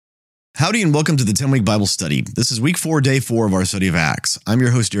Howdy and welcome to the 10-Week Bible Study. This is week 4, day 4 of our study of Acts. I'm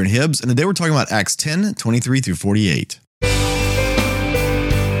your host, Darren Hibbs, and today we're talking about Acts 10, 23 through 48.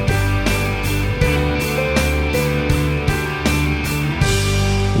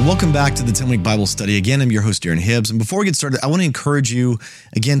 Welcome back to the 10-Week Bible Study. Again, I'm your host, Darren Hibbs, and before we get started, I want to encourage you,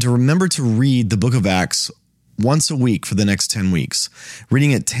 again, to remember to read the book of Acts once a week for the next 10 weeks.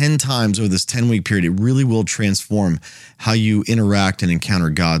 Reading it 10 times over this 10-week period, it really will transform how you interact and encounter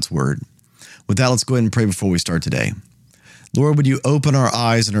God's Word. With that, let's go ahead and pray before we start today. Lord, would you open our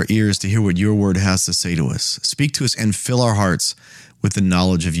eyes and our ears to hear what your Word has to say to us? Speak to us and fill our hearts with the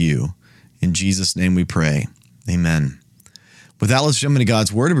knowledge of you. In Jesus' name we pray. Amen. With that, let's jump into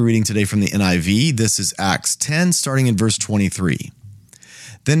God's Word. We're reading today from the NIV. This is Acts 10, starting in verse 23.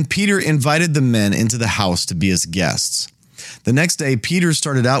 Then Peter invited the men into the house to be his guests. The next day, Peter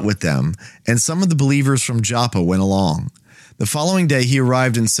started out with them, and some of the believers from Joppa went along. The following day, he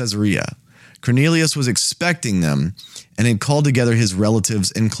arrived in Caesarea. Cornelius was expecting them and had called together his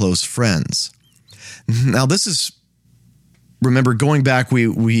relatives and close friends. Now, this is, remember, going back,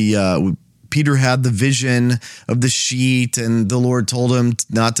 Peter had the vision of the sheet, and the Lord told him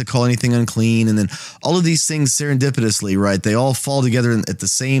not to call anything unclean. And then all of these things serendipitously, right? They all fall together at the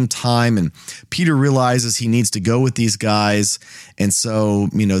same time. And Peter realizes he needs to go with these guys. And so,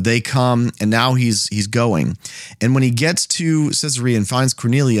 they come, and now he's going. And when he gets to Caesarea and finds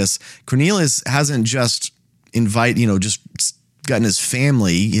Cornelius hasn't just just gotten his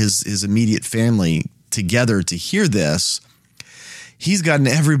family, his immediate family together to hear this. He's gotten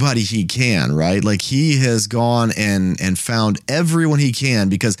everybody he can, right? Like he has gone and found everyone he can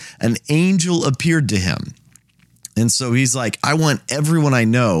because an angel appeared to him. And so he's like, I want everyone I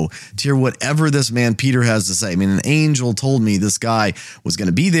know to hear whatever this man Peter has to say. I mean, an angel told me this guy was going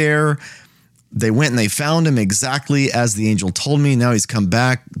to be there. They went and they found him exactly as the angel told me. Now he's come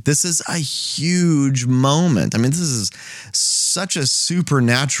back. This is a huge moment. I mean, this is such a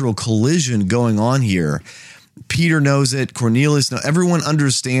supernatural collision going on here. Peter knows it. Cornelius knows. Everyone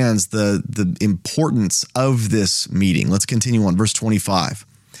understands the importance of this meeting. Let's continue on. Verse 25.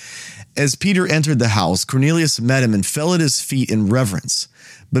 As Peter entered the house, Cornelius met him and fell at his feet in reverence.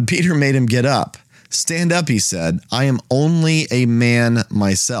 But Peter made him get up. Stand up, he said. I am only a man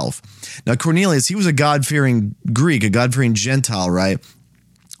myself. Now, Cornelius, he was a God-fearing Greek, a God-fearing Gentile, right?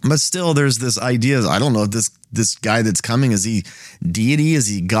 But still, there's this idea, I don't know if this guy that's coming, is he deity? Is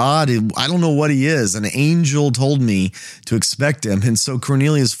he God? I don't know what he is. An angel told me to expect him. And so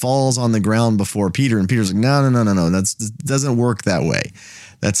Cornelius falls on the ground before Peter. And Peter's like, no. That doesn't work that way.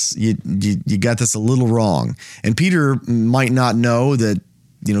 You got this a little wrong. And Peter might not know that,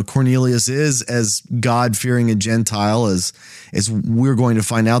 Cornelius is as God-fearing a Gentile as we're going to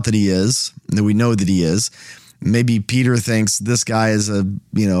find out that he is, that we know that he is. Maybe Peter thinks this guy is an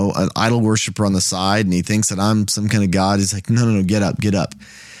idol worshiper on the side, and he thinks that I'm some kind of God. He's like, no, get up.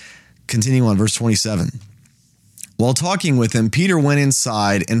 Continue on, verse 27. While talking with him, Peter went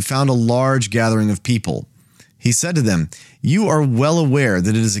inside and found a large gathering of people. He said to them, you are well aware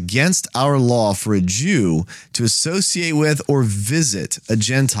that it is against our law for a Jew to associate with or visit a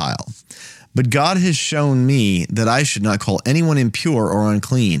Gentile. But God has shown me that I should not call anyone impure or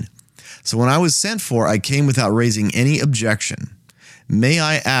unclean. So when I was sent for, I came without raising any objection. May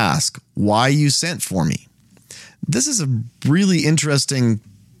I ask why you sent for me? This is a really interesting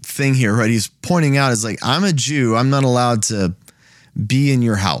thing here, right? He's pointing out, it's like, I'm a Jew. I'm not allowed to be in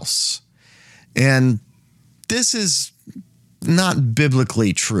your house. And this is not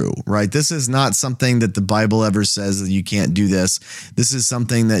biblically true, right? This is not something that the Bible ever says that you can't do this. This is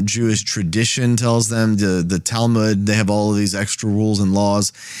something that Jewish tradition tells them. The Talmud, they have all of these extra rules and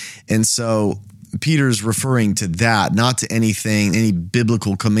laws. And so Peter's referring to that, not to any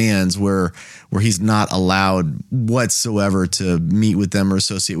biblical commands where he's not allowed whatsoever to meet with them or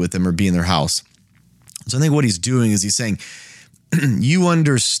associate with them or be in their house. So I think what he's doing is he's saying, you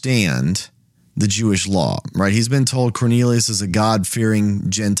understand the Jewish law, right? He's been told Cornelius is a God-fearing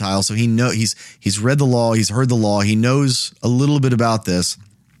Gentile, so he's read the law, he's heard the law, he knows a little bit about this.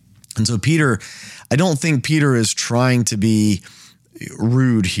 And so I don't think Peter is trying to be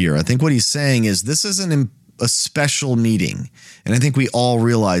rude here. I think what he's saying is this isn't a special meeting, and I think we all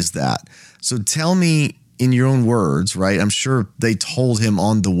realize that. So tell me in your own words, right? I'm sure they told him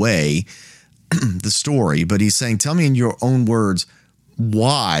on the way the story, but he's saying, tell me in your own words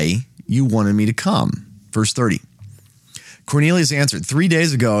why you wanted me to come. Verse 30. Cornelius answered, 3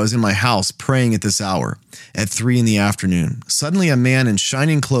 days ago I was in my house praying at this hour, at 3 p.m. Suddenly a man in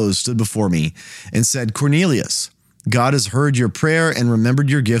shining clothes stood before me and said, Cornelius, God has heard your prayer and remembered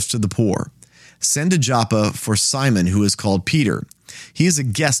your gifts to the poor. Send to Joppa for Simon, who is called Peter. He is a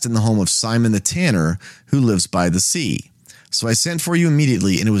guest in the home of Simon the tanner, who lives by the sea. So I sent for you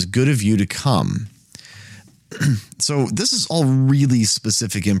immediately, and it was good of you to come." So this is all really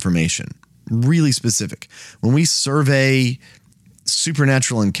specific information, really specific. When we survey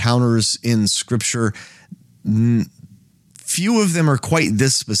supernatural encounters in Scripture, few of them are quite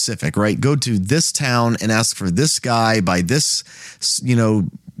this specific, right? Go to this town and ask for this guy by this,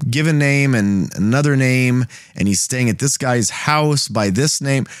 given name and another name, and he's staying at this guy's house by this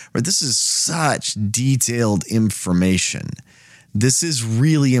name. Right? This is such detailed information. This is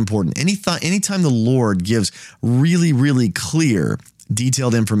really important. Anytime the Lord gives really, really clear,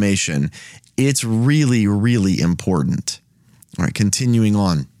 detailed information, it's really, really important. All right, continuing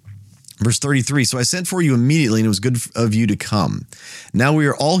on. Verse 33, "So I sent for you immediately, and it was good of you to come. Now we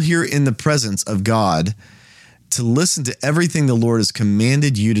are all here in the presence of God to listen to everything the Lord has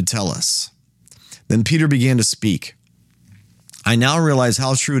commanded you to tell us." Then Peter began to speak. "I now realize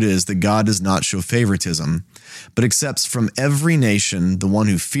how true it is that God does not show favoritism, but accepts from every nation the one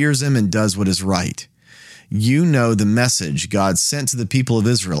who fears him and does what is right. You know the message God sent to the people of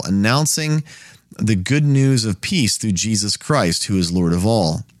Israel, announcing the good news of peace through Jesus Christ, who is Lord of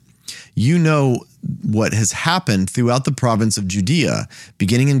all. You know what has happened throughout the province of Judea,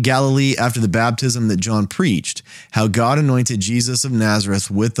 beginning in Galilee after the baptism that John preached, how God anointed Jesus of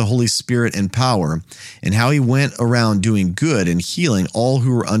Nazareth with the Holy Spirit and power, and how he went around doing good and healing all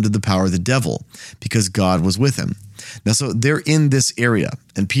who were under the power of the devil, because God was with him." Now, so they're in this area,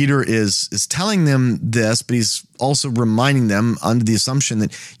 and Peter is telling them this, but he's also reminding them under the assumption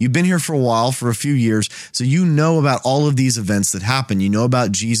that you've been here for a while, for a few years, so you know about all of these events that happen. You know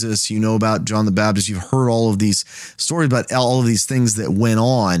about Jesus, you know about John the Baptist, you've heard all of these stories about all of these things that went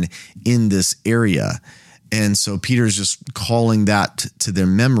on in this area. And so Peter's just calling that to their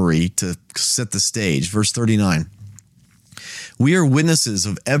memory to set the stage. Verse 39. "We are witnesses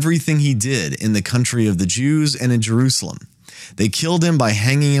of everything he did in the country of the Jews and in Jerusalem. They killed him by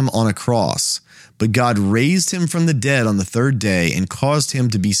hanging him on a cross, but God raised him from the dead on the third day and caused him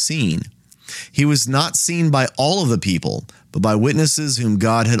to be seen. He was not seen by all of the people, but by witnesses whom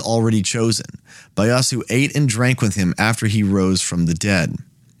God had already chosen, by us who ate and drank with him after he rose from the dead.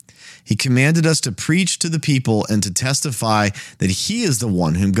 He commanded us to preach to the people and to testify that he is the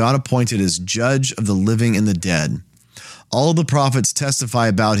one whom God appointed as judge of the living and the dead. All the prophets testify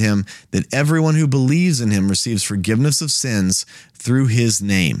about him that everyone who believes in him receives forgiveness of sins through his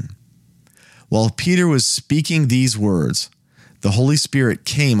name." While Peter was speaking these words, the Holy Spirit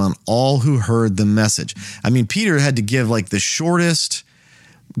came on all who heard the message. I mean, Peter had to give like the shortest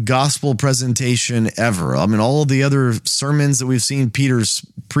gospel presentation ever. I mean, all of the other sermons that we've seen Peter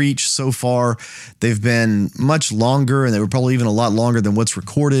preach so far, they've been much longer, and they were probably even a lot longer than what's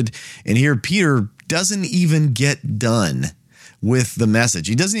recorded. And here Peter doesn't even get done with the message.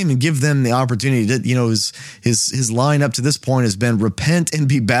 He doesn't even give them the opportunity to, his line up to this point has been repent and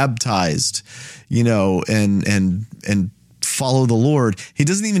be baptized, and follow the Lord. He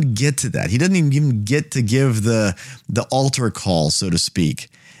doesn't even get to that. He doesn't even get to give the altar call, so to speak.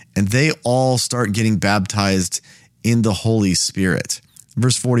 And they all start getting baptized in the Holy Spirit.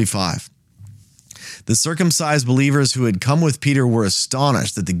 Verse 45. "The circumcised believers who had come with Peter were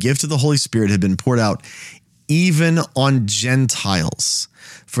astonished that the gift of the Holy Spirit had been poured out even on Gentiles,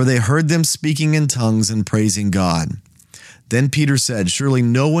 for they heard them speaking in tongues and praising God. Then Peter said, 'Surely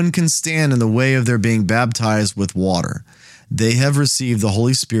no one can stand in the way of their being baptized with water. They have received the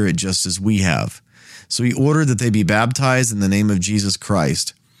Holy Spirit just as we have.' So he ordered that they be baptized in the name of Jesus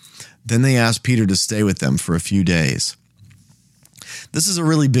Christ. Then they asked Peter to stay with them for a few days." This is a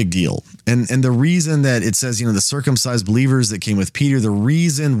really big deal. And the reason that it says, the circumcised believers that came with Peter, the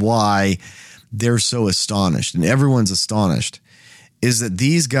reason why they're so astonished, and everyone's astonished, is that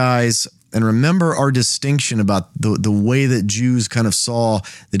these guys, and remember our distinction about the way that Jews kind of saw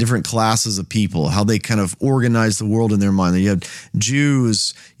the different classes of people, how they kind of organized the world in their mind. You had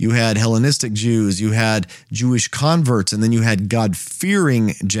Jews, you had Hellenistic Jews, you had Jewish converts, and then you had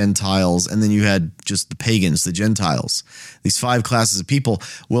God-fearing Gentiles, and then you had just the pagans, the Gentiles. These 5 classes of people.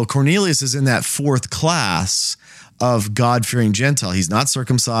 Well, Cornelius is in that 4th class of God-fearing Gentile. He's not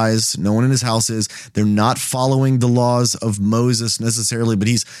circumcised. No one in his house is. They're not following the laws of Moses necessarily, but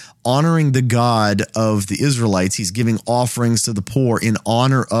he's honoring the God of the Israelites. He's giving offerings to the poor in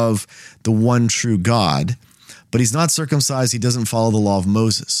honor of the one true God, but he's not circumcised. He doesn't follow the law of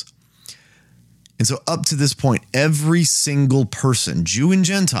Moses. And so up to this point, every single person, Jew and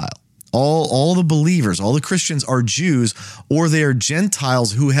Gentile, all the believers, all the Christians are Jews, or they are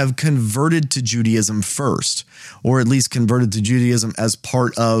Gentiles who have converted to Judaism first, or at least converted to Judaism as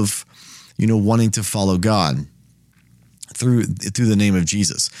part of, wanting to follow God. through the name of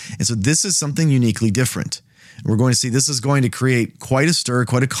Jesus. And so this is something uniquely different. We're going to see this is going to create quite a stir,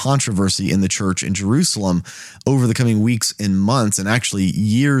 quite a controversy in the church in Jerusalem over the coming weeks and months, and actually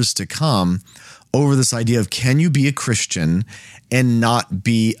years to come, over this idea of, can you be a Christian and not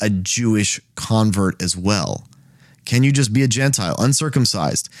be a Jewish convert as well? Can you just be a Gentile,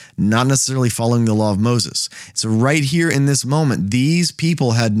 uncircumcised, not necessarily following the law of Moses? So right here in this moment, these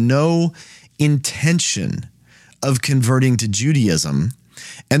people had no intention of converting to Judaism,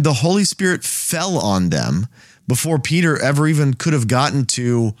 and the Holy Spirit fell on them before Peter ever even could have gotten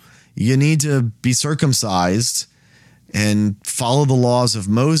to, you need to be circumcised and follow the laws of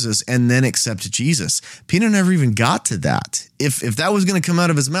Moses and then accept Jesus. Peter never even got to that. If that was going to come out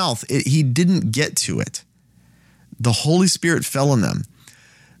of his mouth, he didn't get to it. The Holy Spirit fell on them.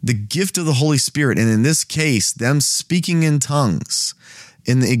 The gift of the Holy Spirit, and in this case, them speaking in tongues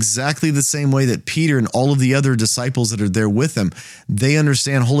in exactly the same way that Peter and all of the other disciples that are there with him, they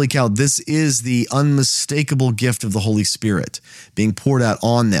understand, holy cow, this is the unmistakable gift of the Holy Spirit being poured out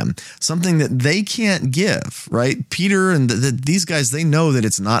on them, something that they can't give, right? Peter and these guys, they know that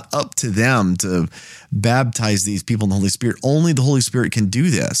it's not up to them to baptize these people in the Holy Spirit. Only the Holy Spirit can do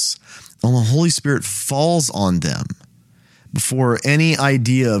this. And the Holy Spirit falls on them before any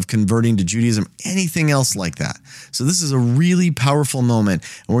idea of converting to Judaism, anything else like that. So this is a really powerful moment,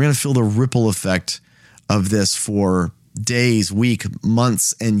 and we're going to feel the ripple effect of this for days, weeks,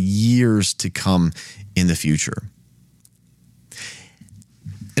 months, and years to come in the future.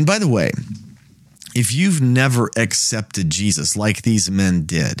 And by the way, if you've never accepted Jesus like these men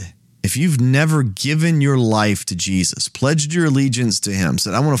did, if you've never given your life to Jesus, pledged your allegiance to him,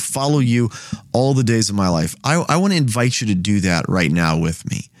 said, I want to follow you all the days of my life, I want to invite you to do that right now with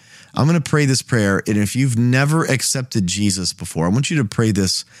me. I'm going to pray this prayer, and if you've never accepted Jesus before, I want you to pray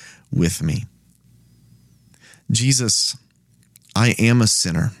this with me. Jesus, I am a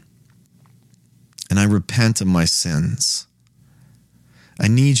sinner, and I repent of my sins. I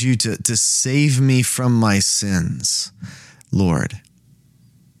need you to save me from my sins, Lord,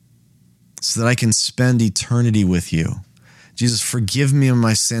 so that I can spend eternity with you. Jesus, forgive me of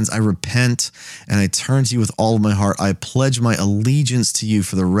my sins. I repent and I turn to you with all of my heart. I pledge my allegiance to you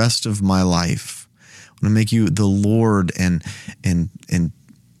for the rest of my life. I want to make you the Lord and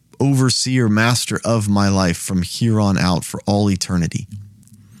overseer, master of my life from here on out for all eternity.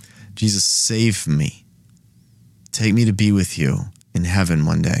 Jesus, save me. Take me to be with you in heaven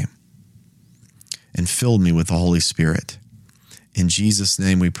one day, and fill me with the Holy Spirit. In Jesus'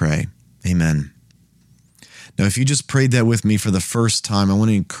 name we pray. Amen. Now, if you just prayed that with me for the first time, I want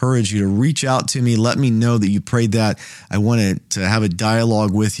to encourage you to reach out to me. Let me know that you prayed that. I want to have a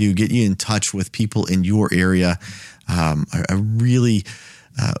dialogue with you, get you in touch with people in your area. I really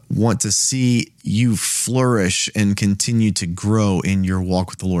want to see you flourish and continue to grow in your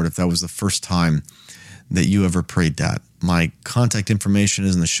walk with the Lord if that was the first time that you ever prayed that. My contact information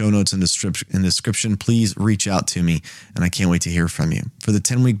is in the show notes and description. Please reach out to me, and I can't wait to hear from you. For the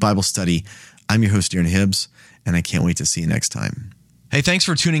 10-week Bible study, I'm your host, Aaron Hibbs, and I can't wait to see you next time. Hey, thanks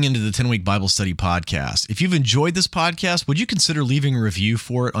for tuning into the 10-week Bible study podcast. If you've enjoyed this podcast, would you consider leaving a review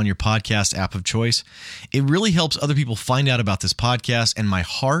for it on your podcast app of choice? It really helps other people find out about this podcast, and my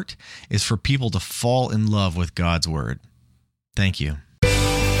heart is for people to fall in love with God's word. Thank you.